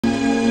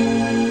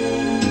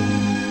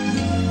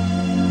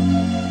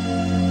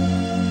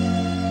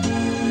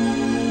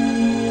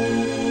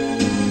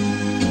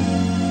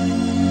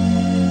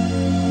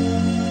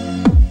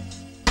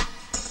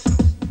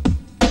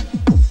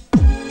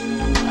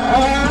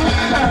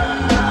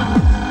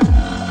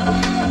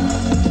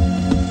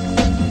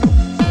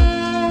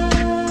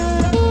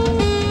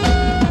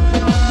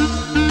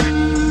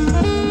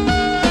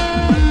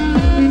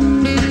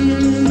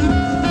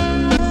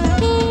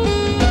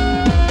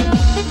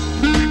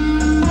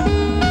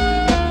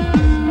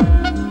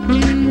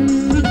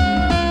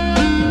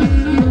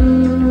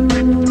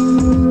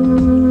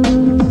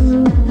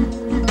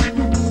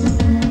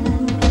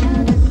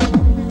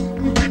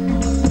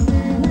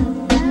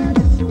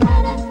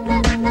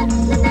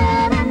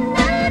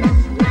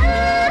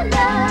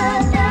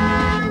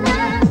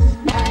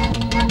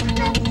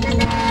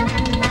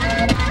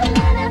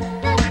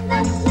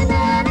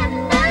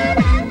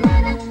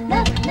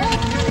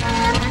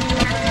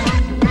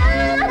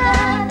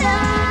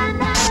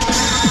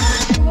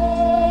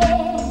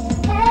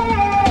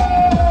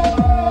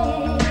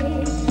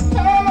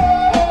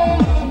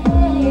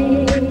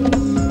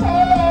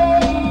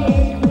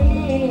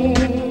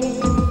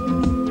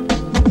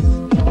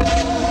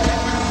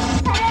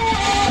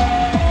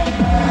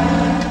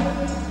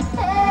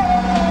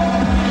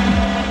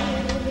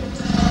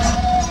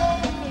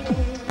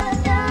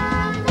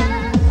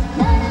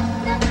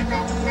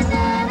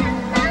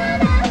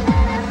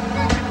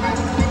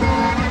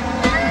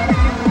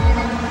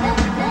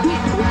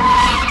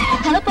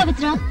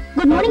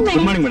Good morning, madam.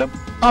 Good morning, madam.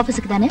 Office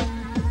ku thane?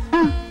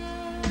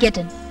 Get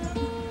in.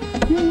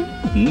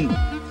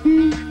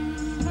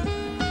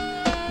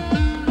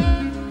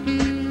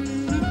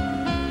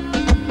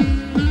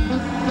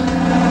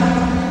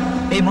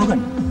 Hey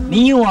Mohan,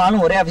 நீயும்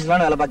ஆளும் ஒரே ஆபீஸ்ல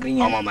வேலை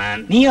பாக்குறீங்க. ஆமா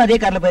மேன். நீயும் அதே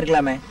கார்ல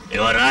போயிருக்கலாமே.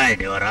 You are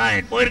right.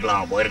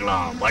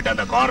 போயிருக்கலாம். பட்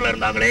அந்த கார்ல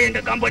இருந்தாங்களே எங்க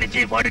company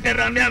chief auditor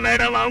Ramya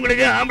madam,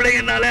 அவங்களுக்கு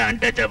ஆம்பளைங்கனால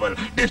அன்டச்சபிள்.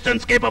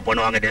 டிஸ்டன்ஸ் கீப் அப்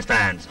பண்ணுவாங்க,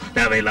 டிஸ்டன்ஸ்.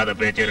 தேவையில்லாத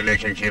பேச்சு,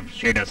 relationship.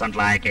 She doesn't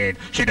like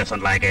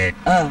it.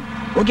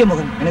 Okay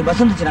மோகன், எனக்கு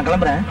பஸ் வந்துச்சு, நான்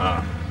கிளம்புறேன்.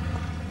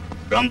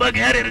 ரொம்ப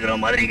கேர் இருக்கிற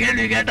மாதிரி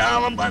கேள்வி கேட்டா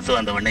அவன் பஸ்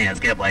வந்த உடனே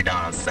எஸ்கேப்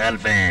ஆயிட்டான்.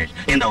 செல்ஃபிஷ்.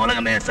 இந்த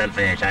உலகமே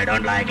selfish. I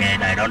don't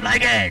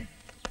like it.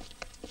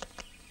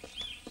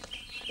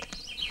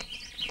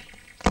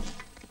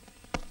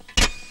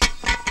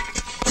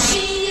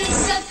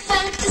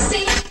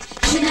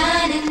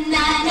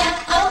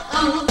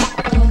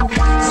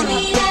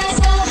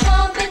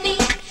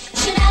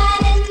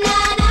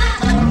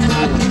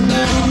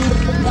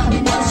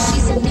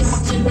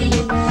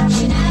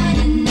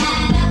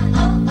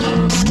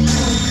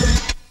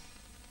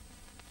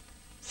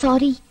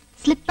 Sorry,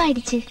 slip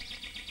ஆயிடுச்சு.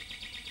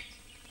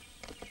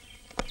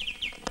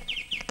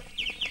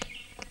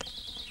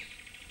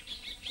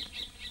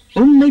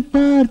 உன்னை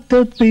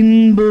பார்த்த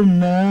பின்பு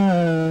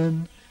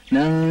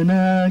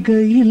நானாக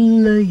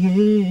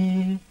இல்லையே.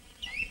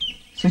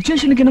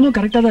 சிச்சுவேஷனுக்கு என்னமோ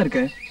கரெக்டா தான்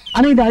இருக்கு.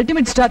 ஆனா இது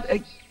அல்டிமேட் ஸ்டார்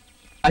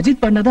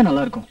அஜித் பண்ணாதான்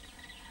நல்லா இருக்கும்.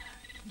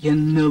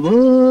 என்னவோ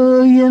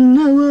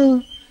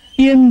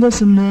என்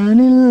வசம்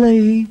நான் இல்லை.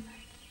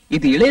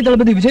 இது இளைய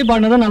தளபதி விஜய்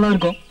பாடினாதான் நல்லா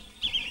இருக்கும்.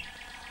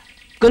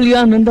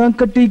 கல்யாணம் தான்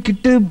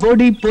கட்டிக்கிட்டு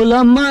போடி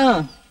போலாமா.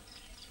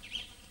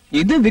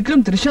 இது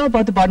விக்ரம் த்ரிஷாவை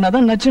பார்த்து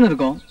பாடினாதான் நச்சுன்னு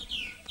இருக்கும்.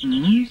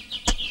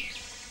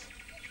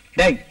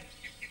 டேய்,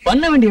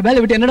 பண்ண வேண்டிய வேலை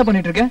விட்டு என்னடா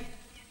பண்ணிட்டு இருக்க?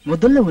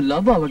 முதல்ல ஒரு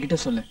லவ் அவகிட்ட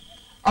சொல்லு.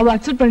 அவ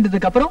அக்செப்ட்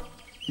பண்ணிட்டதுக்கு அப்புறம்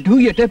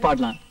டூயட்டே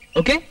பாடலாம்.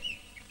 ஓகே?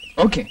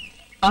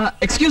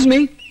 Excuse me.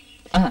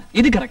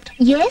 இது correct.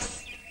 S,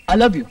 I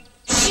love you.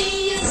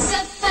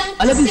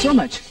 I love you so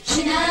much.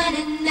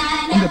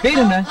 உங்க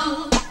பேர் என்ன?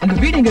 உங்க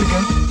வீடு எங்க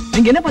இருக்கு?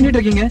 நீங்க என்ன பண்ணிட்டு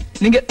இருக்கீங்க?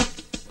 நீங்க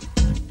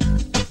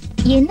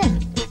என்ன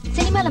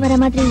சினிமால வர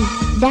மாதிரி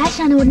டேஷ்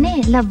ஆன உடனே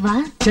லவ்வா?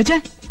 சேச்சே,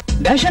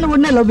 டேஷ் ஆன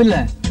உடனே லவ் இல்ல.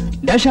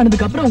 டேஷ்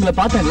ஆனதுக்கு அப்புறம் உங்களை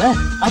பார்த்தேன்ல,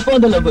 அப்போ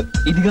அந்த லவ்.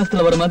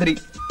 இதிகாசத்துல வர மாதிரி.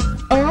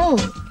 ஓ,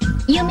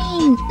 you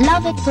mean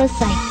love at first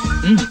sight?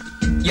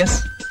 S.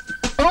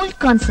 Old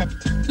concept.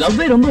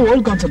 லவ்வே ரொம்ப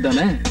ஓல்ட் கான்செப்ட்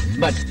தானே,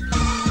 பட்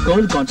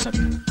கோல்ட்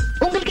கான்செப்ட்.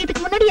 உங்களுக்கு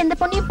இதுக்கு முன்னாடி எந்த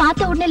பொண்ணையும்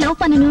பார்த்த உடனே லவ்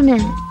பண்ணணும்னு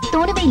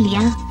தோணவே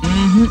இல்லையா?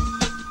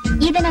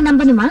 இத நான்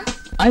நம்பணுமா?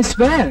 I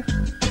swear.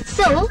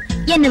 So,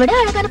 என்னை விட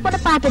அழகான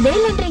பொண்ணை பார்த்ததே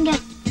இல்லன்றீங்க?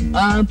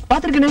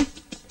 பாத்திருக்கேனே.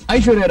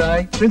 Aishwarya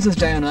Rai, princess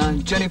Diana,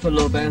 Jennifer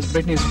Lopez,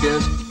 Britney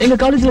Spears, எங்க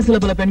காலேஜ்ல சில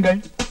பல பெண்கள்.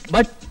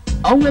 பட்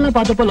அவங்களெல்லாம்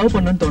பார்த்தப்ப லவ்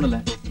பண்ணணும்னு தோணல.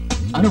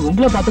 ஆனா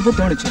உங்களை பார்த்தப்ப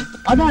தோணுச்சு.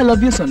 அதான் ஐ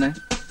லவ் யூ சொன்னேன்.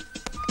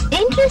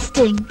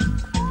 Interesting.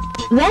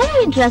 Very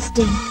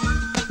interesting.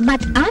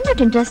 But I'm not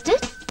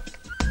interested.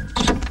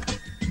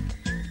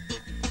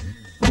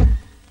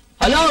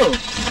 Hello,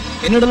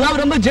 என்னோட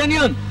லவ் ரொம்ப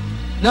ஜென்யூன்.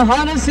 நான்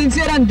ஹானஸ்ட்,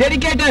 சின்சியர் அண்ட்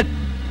டெடிகேட்டட்.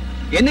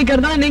 என்னைக்கு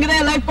இருந்தாலும் நீங்க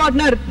தான் லைஃப்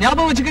பார்ட்னர்,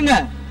 ஞாபகம் வச்சுக்கோங்க.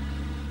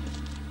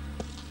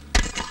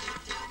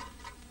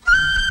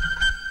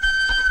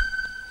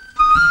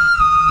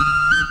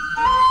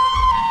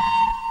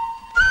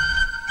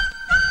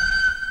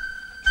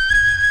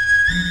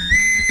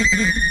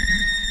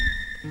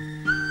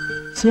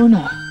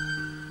 சோனா,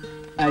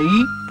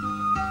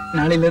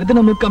 நாளையில இருந்து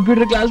நம்ம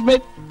computer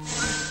classmate.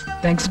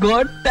 Thanks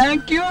God,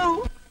 thank you.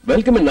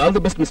 Welcome and all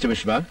the best mister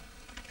Vishwa.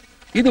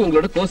 இது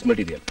உங்களோட கோர்ஸ்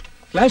மெட்டீரியல்.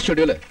 கிளாஸ்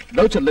ஷெட்யூல்ல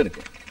டவுட்ஸ்ல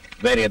இருக்கு.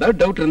 வேற ஏதாவது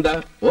டவுட் இருந்தா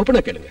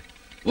ஓபனா கேளுங்க.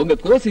 உங்க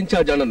கோர்ஸ்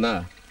இன்சார்ஜ் ஆனனா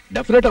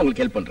டெஃபினட்டா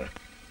உங்களுக்கு ஹெல்ப் பண்றேன்.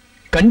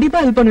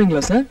 கண்டிப்பா ஹெல்ப்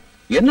பண்ணுவீங்களா சார்?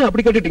 என்ன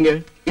அப்படி கேட்டுட்டீங்க?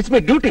 It's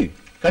my duty.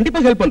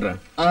 கண்டிப்பா ஹெல்ப் பண்றேன்.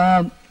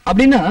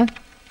 அப்படின்னா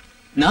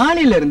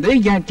நாளையில இருந்து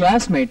என்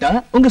கிளாஸ்மேட்டா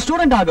உங்க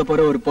ஸ்டூடெண்ட் ஆக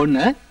போற ஒரு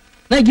பொண்ணு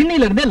நான்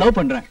இன்னையில இருந்தே லவ்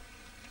பண்றேன்.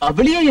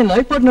 அவளையே என்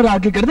லைஃப் பார்ட்னர்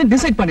ஆக்கிக்கிறது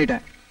டிசைட்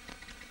பண்ணிட்டேன்.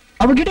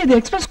 அவகிட்ட இதை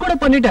எக்ஸ்பிரஸ் கூட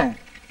பண்ணிட்டேன்.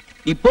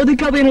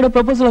 இப்போதைக்கு அவ என்னோட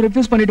ப்ரொபோசலை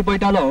ரிஃப்யூஸ் பண்ணிட்டு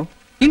போயிட்டாலும்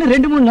இன்னும்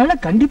 2-3 நாள்ல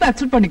கண்டிப்பா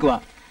அக்செப்ட் பண்ணிக்குவா.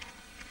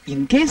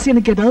 இன் கேஸ்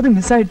எனக்கு ஏதாவது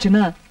மிஸ்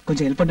ஆயிடுச்சுன்னா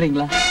கொஞ்சம் ஹெல்ப்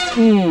பண்றீங்களா?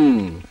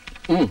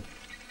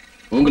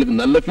 உங்களுக்கு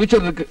நல்ல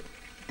ஃபியூச்சர் இருக்கு.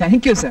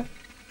 Thank you sir.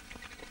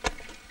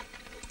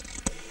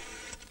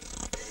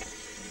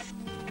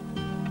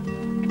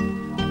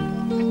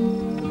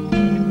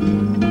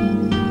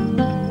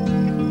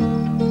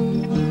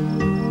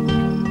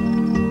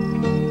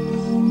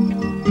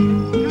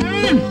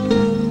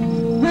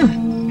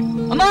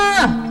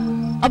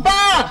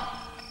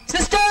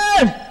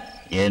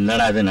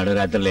 என்னடா அது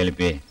நடுராத்திரில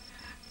எழுப்பி?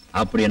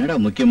 அப்படி என்னடா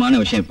முக்கியமான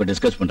விஷயம் இப்ப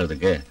டிஸ்கஸ்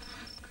பண்றதுக்கு?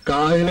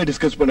 காலையில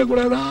டிஸ்கஸ் பண்ண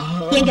கூடாதா?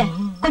 ஏங்க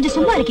கொஞ்சம்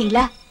சும்மா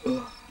இருக்கீங்களா?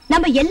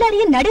 நம்ம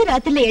எல்லாரையும்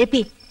நடுராத்திரில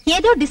எழுப்பி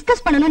ஏதோ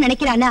டிஸ்கஸ் பண்ணணும்னு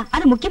நினைக்கிறானா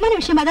அது முக்கியமான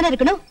விஷயமா தானே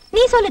இருக்கணும்.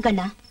 நீ சொல்லு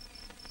கண்ணா.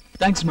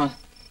 தேங்க்ஸ் மா.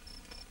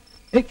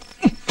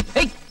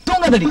 ஏய்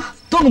தூங்காதடி,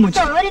 தூங்கு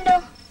மூச்சு. சாரிடா.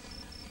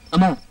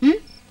 அம்மா,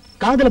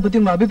 காதலை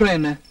பத்தி உங்க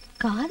அபிப்பிராயம் என்ன?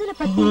 காதல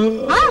பத்தி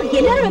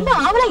எல்லாரும் ரொம்ப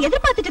ஆவலா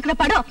எதிர்பார்த்துட்டு இருக்கிற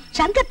படம்.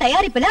 சங்கர்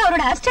தயாரிப்புல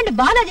அவரோட அசிஸ்டன்ட்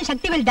பாலாஜி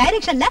சக்திவேல்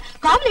டைரக்ஷன்ல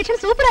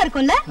காம்பினேஷன் சூப்பரா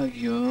இருக்கும்ல.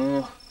 ஐயோ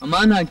அம்மா,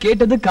 நான்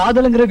கேட்டது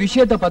காதல்ங்கிற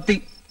விஷயத்தை பத்தி.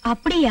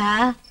 அப்படியா?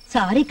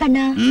 சாரி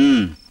கண்ணா.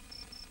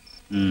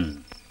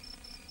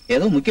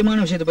 ஏதோ முக்கியமான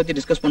விஷயத்தை பத்தி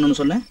டிஸ்கஸ்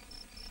பண்ணணும்னு சொன்ன.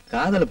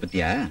 காதல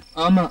பத்தியா?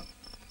 ஆமா,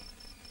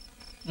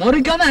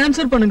 முறைக்காம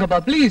ஆன்சர் பண்ணுங்கப்பா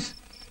ப்ளீஸ்.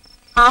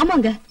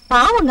 ஆமாங்க,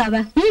 பாவங்க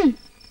அவன்.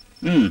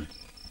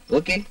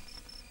 ஓகே,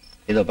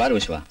 இதோ பாரு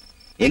விஸ்வா,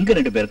 எங்க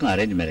 2 பேருக்கும்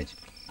அரேஞ்ச் மேரேஜ்.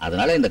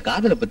 அதனால இந்த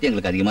காதலை பத்தி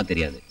எங்களுக்கு அதிகமா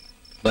தெரியாது.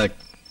 பட்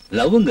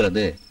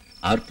லவ்ங்கிறது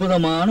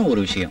அற்புதமான ஒரு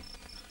விஷயம்.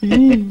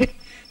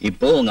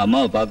 இப்போ உங்க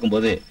அம்மாவை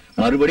பார்க்கும்போது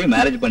மறுபடியும்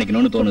மேரேஜ்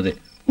பண்ணிக்கணும்னு தோணுது.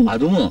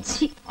 அதுவும்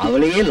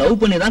அவளையே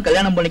லவ் பண்ணி தான்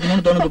கல்யாணம்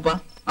பண்ணிக்கணும்னு தோணுதுப்பா.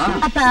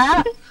 அப்பா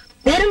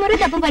ஒரு முறை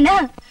தப்பு பண்ணா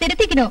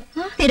திருத்திக்கணும்,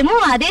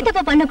 திரும்பவும் அதே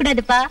தப்பு பண்ண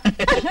கூடாதுப்பா.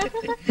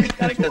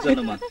 கரெக்டா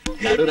சொன்னமா.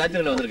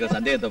 நடுராத்திரில வந்திருக்க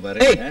சந்தேகத்தை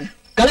பாரு.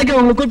 கலைக்க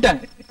உங்களை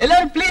கூப்பிட்டேன்.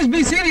 எல்லாரும் please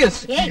be serious.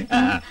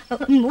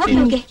 Okay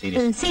okay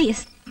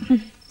serious.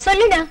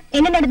 சொல்லுடா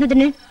என்ன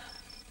நடந்ததுன்னு.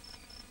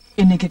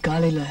 இன்னைக்கு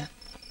காலையில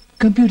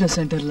கம்ப்யூட்டர்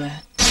சென்டர்ல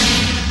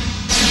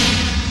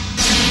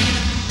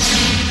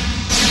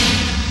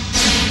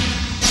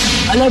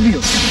I love you.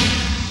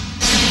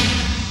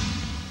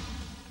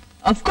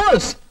 Of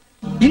course.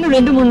 இன்னும்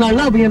 2-3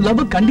 நாள்ல அவ என்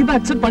லவ் கண்டிப்பா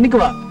அக்செப்ட்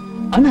பண்ணிக்குவா.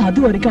 ஆனா அது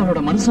வரைக்கும்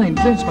அவளோட மனசை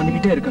இன்ஃப்ளூயன்ஸ்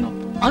பண்ணிக்கிட்டே இருக்கணும்.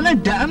 ஆனா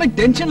டேமேஜ்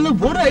டென்ஷன்ல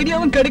ஒரு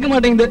ஐடியாவும் கிடைக்க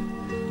மாட்டேங்குது.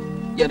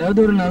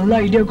 யாராவது ஒரு நல்ல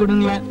ஐடியா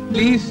கொடுங்களேன்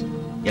ப்ளீஸ்.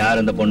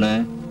 யார் அந்த பொண்ணு?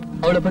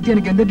 அவளை பத்தி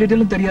எனக்கு எந்த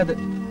டீடைலும் தெரியாது.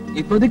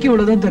 இப்போதைக்கு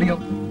இவ்வளவுதான்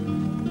தெரியும்.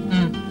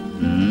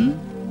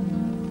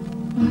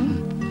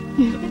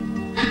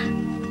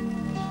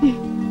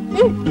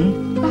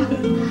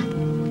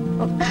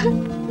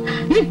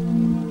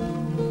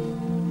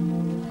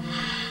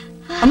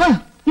 அம்மா,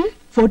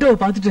 போட்டோவை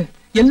பார்த்துட்டு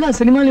எல்லா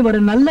சினிமாலையும் வர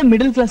நல்ல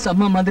மிடில் கிளாஸ்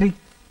அம்மா மாதிரி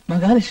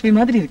மகாலட்சுமி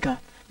மாதிரி இருக்கா,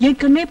 என்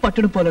கண்ணே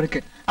பட்டடு போல இருக்கு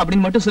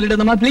அப்படின்னு மட்டும்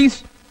சொல்லிடுதம்மா ப்ளீஸ்.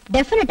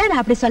 டெஃபினட்டா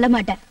நான் அப்படி சொல்ல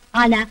மாட்டேன்.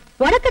 ஆனா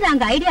உனக்கு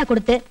நாங்க ஐடியா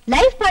கொடுத்து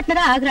லைஃப்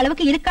பார்ட்னரா ஆகுற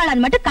அளவுக்கு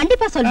இருக்காளான்னு மட்டும்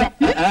கண்டிப்பா சொல்வேன்.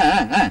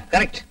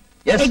 கரெக்ட்.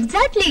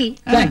 எக்ஸாக்ட்லி.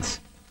 தேங்க்ஸ்.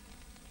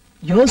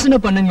 யோசனை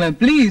பண்ணுங்களேன்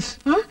ப்ளீஸ்.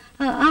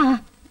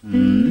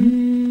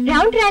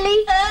 ரவுண்ட் ராலி.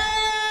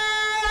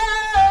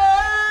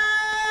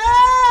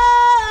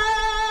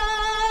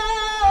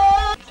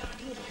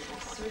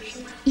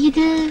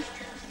 இது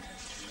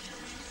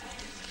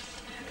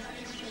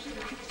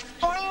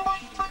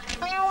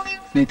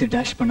நேத்து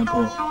டேஷ் பண்ணப்போ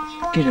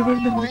கீழே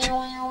விழுந்துருந்துச்சு.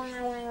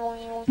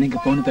 நீங்க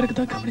போன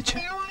பிறகுதான்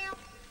கவனிச்சேன்.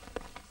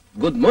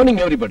 Good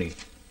morning everybody.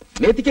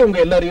 நேத்திக்கு உங்க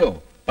எல்லாரையும்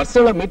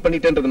பர்சனலா மீட்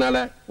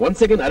பண்ணிட்டேன்றதுனால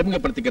ஒன்ஸ் அகைன்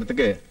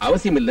அறிமுகப்படுத்திக்கிறதுக்கு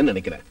அவசியம் இல்லைன்னு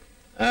நினைக்கிறேன்.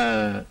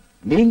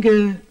 நீங்க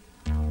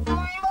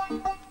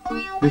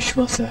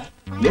விஸ்வா சார்.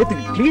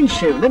 நேத்துக்கு கிளீன்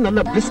ஷேவ்ல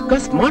நல்ல பிரிஸ்கா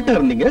ஸ்மார்ட்டா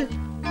இருந்தீங்க.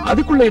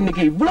 அதுக்குள்ள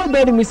இன்னைக்கு இவ்வளவு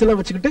பேட் மிஸ் எல்லாம்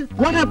வச்சுக்கிட்டு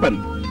what happened?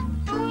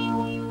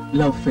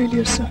 Love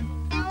failure sir.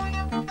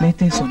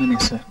 நேத்தே சொன்னனே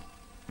சார்,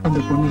 அந்த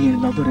பொண்ணு என்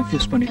லவ்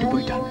ரெஃப்யூஸ் பண்ணிட்டு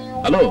போயிட்டாங்க.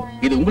 ஹலோ,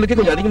 இது உங்களுக்கு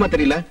கொஞ்சம் அதிகமா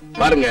தெரியல.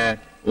 பாருங்க,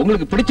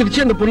 உங்களுக்கு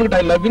பிடிச்சிருச்சு அந்த பொண்ணுகிட்ட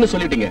ஐ லவ் யூ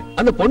சொல்லிட்டீங்க.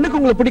 அந்த பொண்ணுக்கு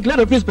உங்களுக்கு பிடிக்கல,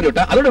 ரெஃப்யூஸ்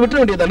பண்ணிவிட்டா, அதோட விட்டுற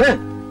வேண்டியதானே?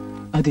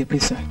 அது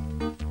எப்படி சார்?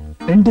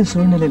 2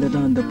 சூழ்நிலையில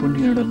தான் அந்த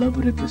பொண்ணு என்னோட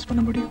லவ் ரெஃப்யூஸ்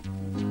பண்ண முடியும்.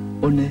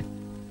 ஒண்ணு,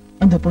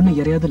 அந்த பொண்ணு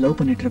யாரையாவது லவ்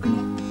பண்ணிட்டு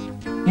இருக்கணும்.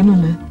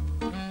 இன்னொன்னு,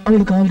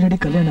 அவளுக்கு ஆல்ரெடி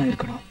கல்யாணம்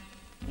ஆயிருக்கணும்.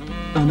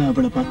 ஆனா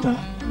அவளை பார்த்தா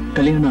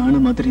கல்யாணம் ஆன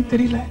மாதிரி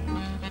தெரியல,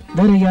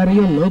 வேற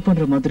யாரையோ லவ்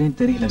பண்ற மாதிரியும்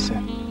தெரியல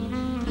சார்.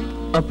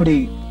 அப்படி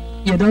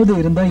ஏதாவது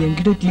இருந்தா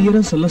என்கிட்ட கிளியரா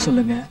சொல்ல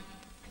சொல்லுங்க,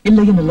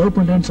 இல்ல என்ன லவ்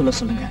பண்றேன்னு சொல்ல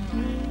சொல்லுங்க.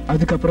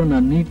 அதுக்கப்புறம்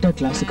நான் நீட்டா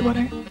கிளாஸுக்கு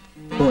வரேன்,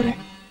 போறேன்.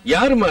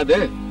 யாருமா அது?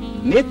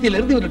 நேத்தில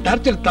இருந்து ஒரு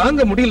டார்ச்சர்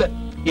தாங்க முடியல.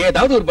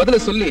 ஏதாவது ஒரு பதில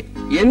சொல்லி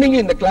என்னங்க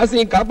இந்த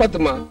கிளாஸையும்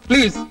காப்பாத்துமா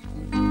ப்ளீஸ்.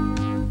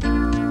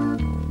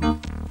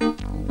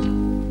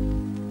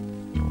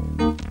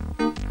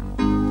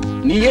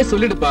 நீயே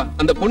சொல்லிடுப்பா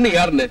அந்த பொண்ணு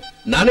யாருன்னு.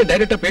 நானே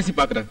டைரக்டா பேசி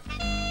பாக்குறேன்.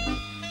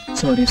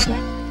 சாரி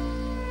சார்,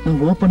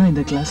 நான் ஓப்பனா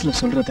இந்த கிளாஸ்ல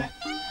சொல்றத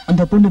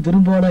அந்த பொண்ணு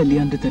விரும்புவாளா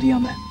இல்லையான்னு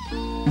தெரியாம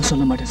நான்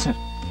சொல்ல மாட்டேன் சார்.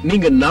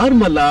 நீங்க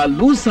நார்மலா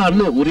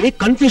லூசான்னு ஒரே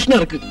கன்ஃபியூஷனா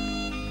இருக்கு.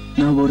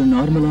 நான் ஒரு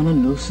நார்மலான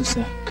லூசு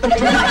சார்.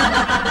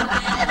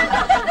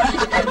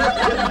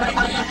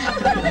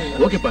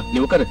 ஓகேப்பா, நீ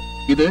உட்காரு.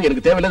 இது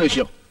எனக்கு தேவையில்லாத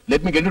விஷயம்.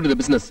 Let me get into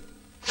the business.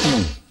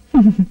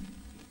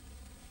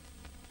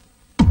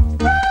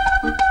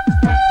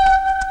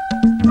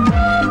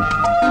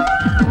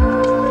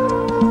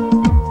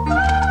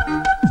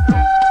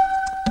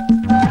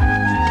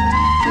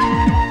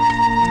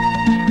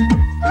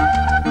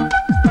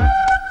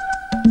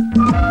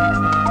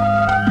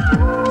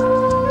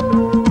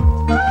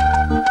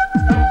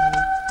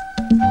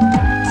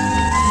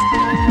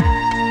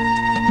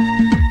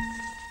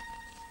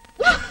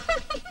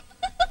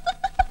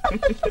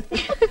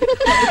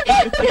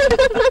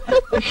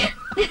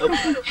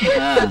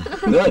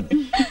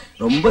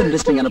 ரொம்ப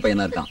இன்ட்ரெஸ்டிங்கான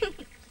பையனா இருக்கான்.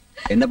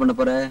 என்ன பண்ண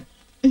போற?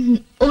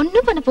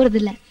 ஒண்ணும் பண்ண போறது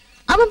இல்ல.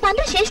 அவன்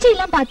பண்ற சேஷ்டை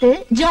எல்லாம் பார்த்து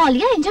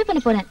ஜாலியா என்ஜாய்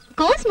பண்ண போறேன்,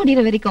 கோர்ஸ்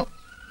முடியற வரைக்கும்.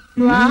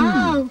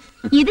 வாவ்,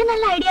 இது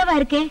நல்ல ஐடியாவா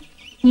இருக்கே.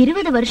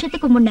 20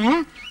 வருஷத்துக்கு முன்ன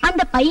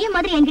அந்த பையன்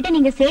மாதிரி என்கிட்ட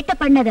நீங்க சேட்டை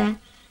பண்ணத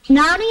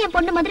நானும் என்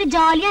பொண்ணு மாதிரி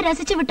ஜாலியா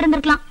ரசிச்சு விட்டு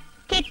இருந்திருக்கலாம்.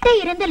 கிட்ட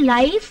இருந்து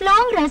லைஃப்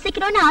லாங்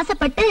ரசிக்கணும்னு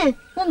ஆசைப்பட்டு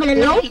உங்களை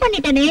லவ்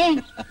பண்ணிட்டனே.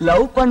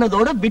 லவ்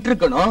பண்ணதோட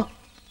விட்டுருக்கணும்.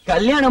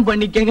 கல்யாணம்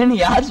பண்ணிக்கங்கன்னு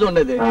யார்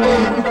சொன்னது?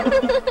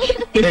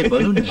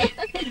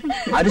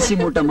 அரிசி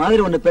மூட்டை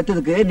மாதிரி ஒண்ணு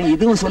பெத்ததுக்கு நீ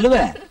இதுவும் சொல்லுவ,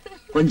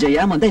 கொஞ்சம்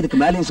ஏமாந்தா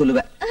இதுக்கு மேலயும் சொல்லுவ.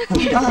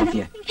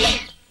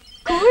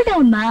 கூல்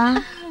டவுன்மா.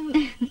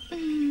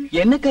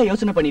 என்னக்கா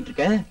யோசனை பண்ணிட்டு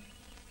இருக்க?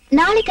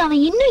 நாளைக்கு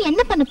அவன் இன்னும்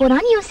என்ன பண்ண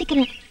போறான்னு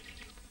யோசிக்கிறேன்.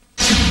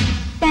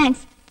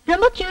 தேங்க்ஸ்,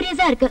 ரொம்ப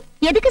கியூரியஸா இருக்கு.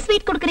 எதுக்கு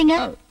ஸ்வீட் கொடுக்குறீங்க?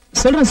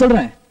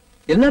 சொல்றேன்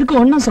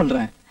எல்லாருக்கும் ஒண்ணா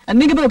சொல்றேன்.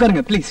 நீங்க போய்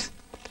உட்காருங்க ப்ளீஸ்.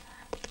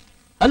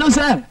 Hello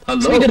sir.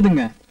 ஸ்வீட்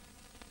எடுத்துங்க.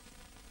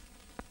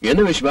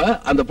 என்ன விஸ்வா,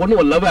 அந்த பொண்ணு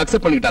ஒரு லவ்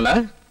அக்செப்ட் பண்ணிட்டாளா?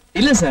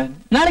 இல்ல சார்,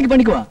 நாளைக்கு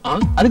பண்ணிக்குவா.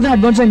 அதுக்கு தான்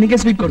அட்வான்ஸா இன்னைக்கே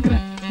ஸ்வீட்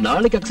கொடுக்குறேன்.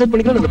 நாளைக்கு அக்செப்ட்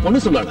பண்ணிக்கலாம் அந்த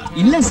பொண்ணு சொன்னாளா?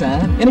 இல்ல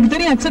சார், எனக்கு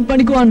தெரியும் accept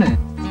பண்ணிக்குவான்னு.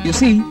 You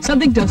see,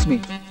 something tells me.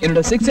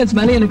 என்னோட 6 சென்ஸ்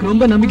மேல எனக்கு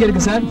ரொம்ப நம்பிக்கை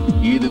இருக்கு சார்.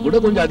 இது கூட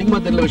கொஞ்சம் அதிகமா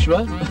தெரியல விஸ்வா.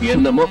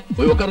 என்னமோ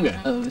போய் உட்காருங்க.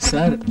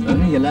 சார்,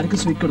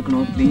 எல்லாருக்கும் ஸ்வீட்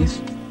கொடுக்கணும் ப்ளீஸ்.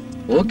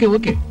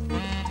 Okay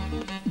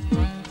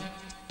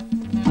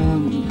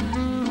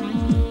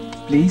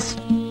please.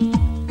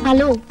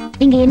 ஹலோ,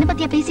 நீங்க என்ன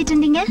பத்தியா பேசிட்டு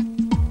இருந்தீங்க?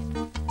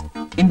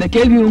 இந்த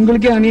கேள்வி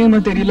உங்களுக்கே அநியாயமா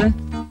தெரியல?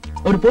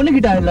 ஒரு பொண்ணு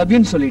கிட்ட ஐ லவ்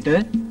யூன்னு சொல்லிட்டு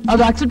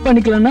அதை அக்செப்ட்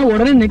பண்ணிக்கலன்னா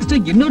உடனே நெக்ஸ்ட்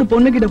இன்னொரு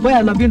பொண்ணு கிட்ட போய்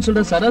ஐ லவ் யூன்னு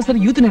சொல்ற சராசரி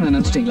யூத் என்ன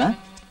நினைச்சிட்டீங்களா?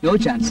 No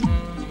chance.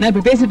 நான்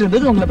இப்ப பேசிட்டு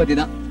இருந்தது உங்களை பத்தி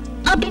தான்.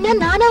 அப்படின்னா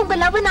நானா உங்க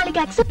லவ்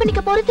நாளைக்கு அக்செப்ட்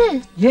பண்ணிக்க போறது?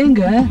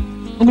 ஏங்க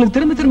உங்களுக்கு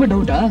திரும்ப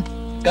டவுட்டா?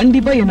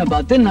 கண்டிப்பா என்ன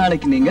பார்த்து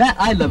நாளைக்கு நீங்க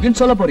ஐ லவ்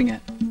யூன்னு சொல்ல போறீங்க.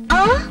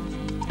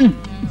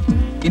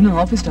 இன்னும்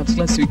ஆபீஸ்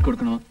ஸ்டாஃப்ஸ்க்குலாம் ஸ்வீட்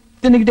கொடுக்கணும்.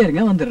 தின்னுக்கிட்டே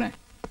இருங்க, வந்துடுறேன்.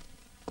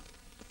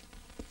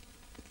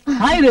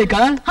 Hi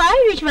Rekha. Hi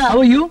Vishwa. How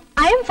are you?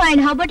 I am fine.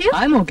 How about you?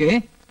 I am okay.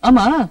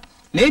 ஆமா,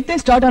 நேத்தே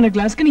ஸ்டார்ட் ஆன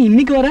கிளாஸ்க்கு நீ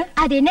இன்னைக்கு வர?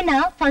 அது என்னன்னா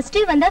ஃபர்ஸ்ட்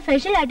டே வந்தா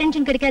ஸ்பெஷல்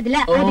அட்டென்ஷன் கிடைக்காதுல,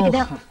 அதுக்கு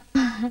தான்.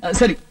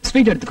 சரி,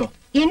 ஸ்வீட் எடுத்துக்கோ.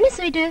 என்ன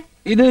ஸ்வீட்?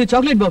 இது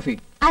சாக்லேட் பர்ஃபி.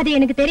 அது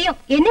எனக்கு தெரியும்.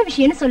 என்ன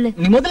விஷயம்னு சொல்லு.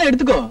 நீ முதல்ல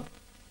எடுத்துக்கோ.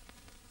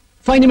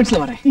 5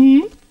 நிமிட்ஸ்ல வரேன்.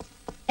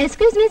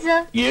 Excuse me sir.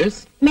 Yes.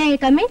 May I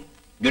come in?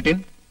 Get in.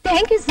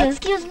 Thank you sir.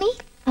 Excuse me.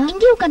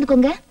 இங்கே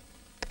உட்கார்ந்துக்கோங்க.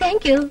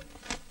 Thank you.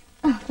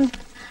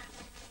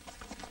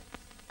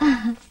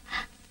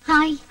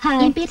 ஹாய்.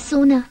 என் பேர்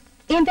சோனா.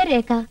 என் பேர்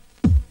ரேகா.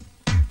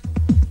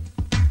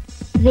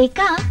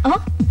 ரேகா,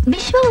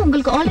 விஸ்வா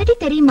உங்களுக்கு ஆல்ரெடி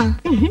தெரியுமா?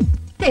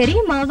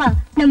 தெரியுமாவா?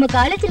 நம்ம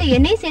காலேஜ்ல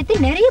என்னையும்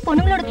சேர்த்து நிறைய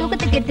பொண்ணுங்களோட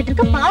தூக்கத்துக்கு எடுத்துட்டு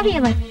இருக்க பாவி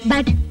அவன்.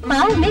 பட்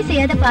பாவமே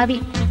செய்யாத பாவி.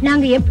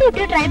 நாங்க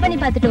எப்படி ட்ரை பண்ணி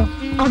பார்த்துட்டோம்.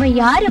 அவன்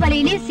யாரு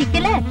வலையிலயும்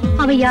சிக்கல,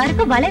 அவன்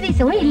யாருக்கும் வலை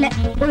வீசவும் இல்ல.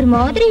 ஒரு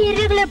மாதிரி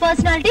irregular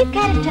personality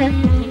character.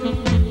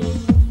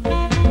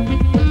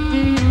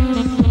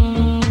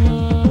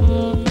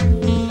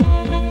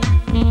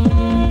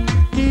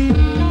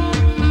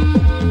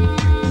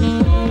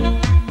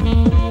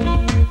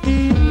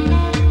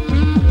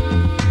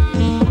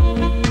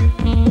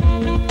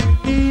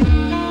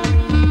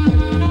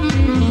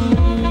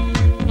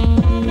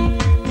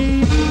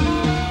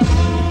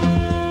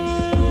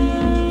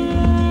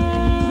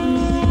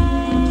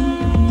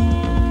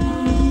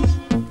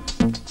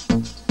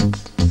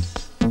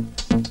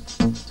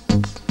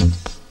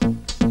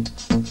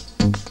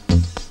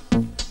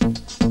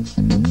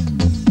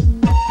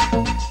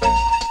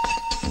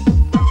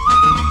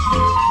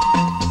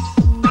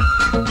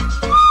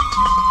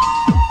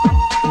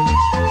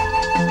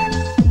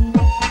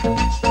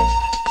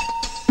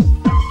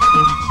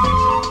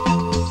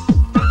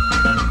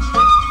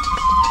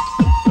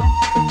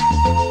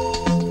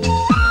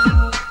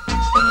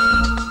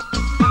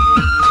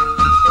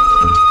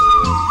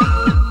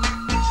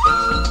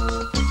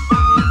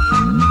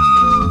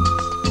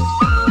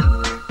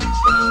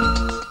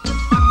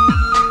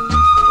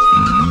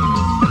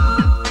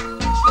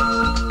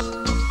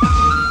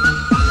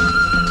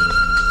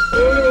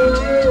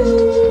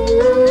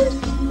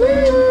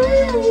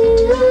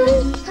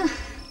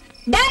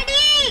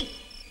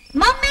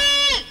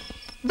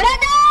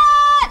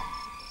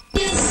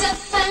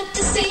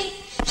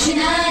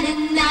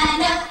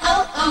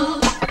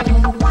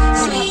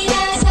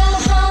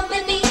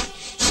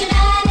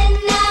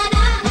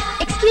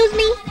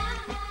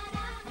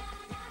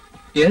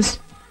 Yes.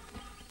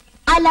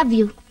 I love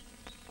you.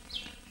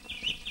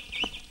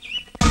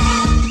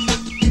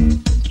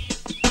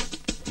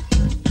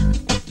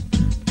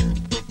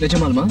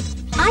 நிஜமாலுமா?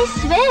 I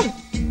swear.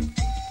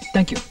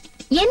 Thank you.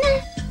 என்ன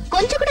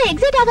கொஞ்சம் கூட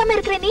எக்ஸைட் ஆகாம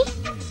இருக்கற நீ?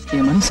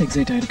 என் மனசு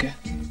எக்ஸைட் ஆயிருக்கு.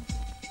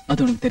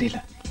 அது உனக்கு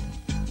தெரியல.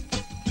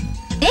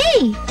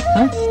 ஏய்,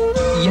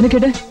 என்ன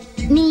கேட்ட?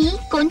 நீ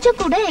கொஞ்சம்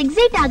கூட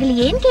எக்ஸைட்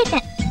ஆகலையேன்னு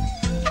கேட்டேன்.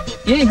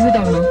 ஏன் எக்ஸைட்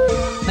ஆகணும்?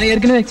 நான்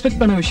ஏற்கனவே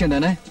எக்ஸ்பெக்ட் பண்ண விஷயம்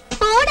தானே.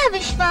 போடா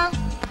விஸ்வா.